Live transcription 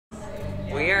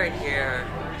We are here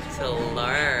to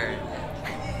learn.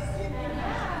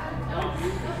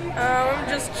 I'm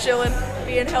just chilling,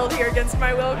 being held here against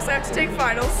my will because I have to take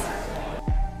finals.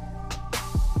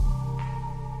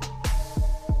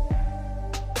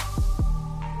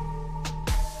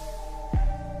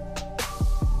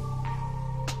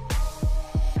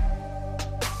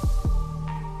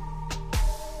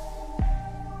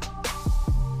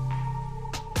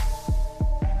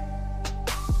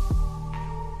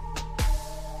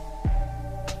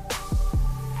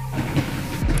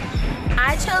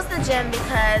 I chose the gym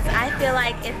because I feel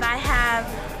like if I have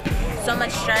so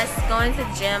much stress, going to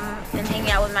the gym and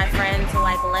hanging out with my friends will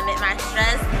like limit my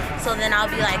stress, so then I'll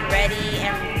be like ready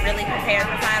and really prepared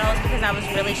for finals because I was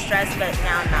really stressed, but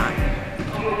now I'm not.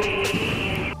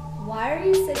 Why are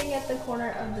you sitting at the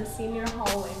corner of the senior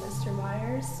hallway, Mr.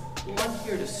 Myers? Well, I'm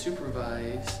here to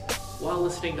supervise while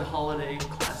listening to holiday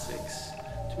classics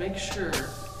to make sure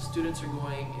students are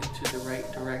going into the right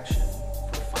direction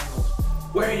for finals.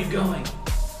 Where are you going?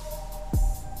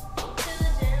 To the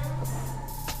gym.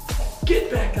 Get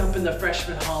back up in the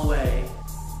freshman hallway.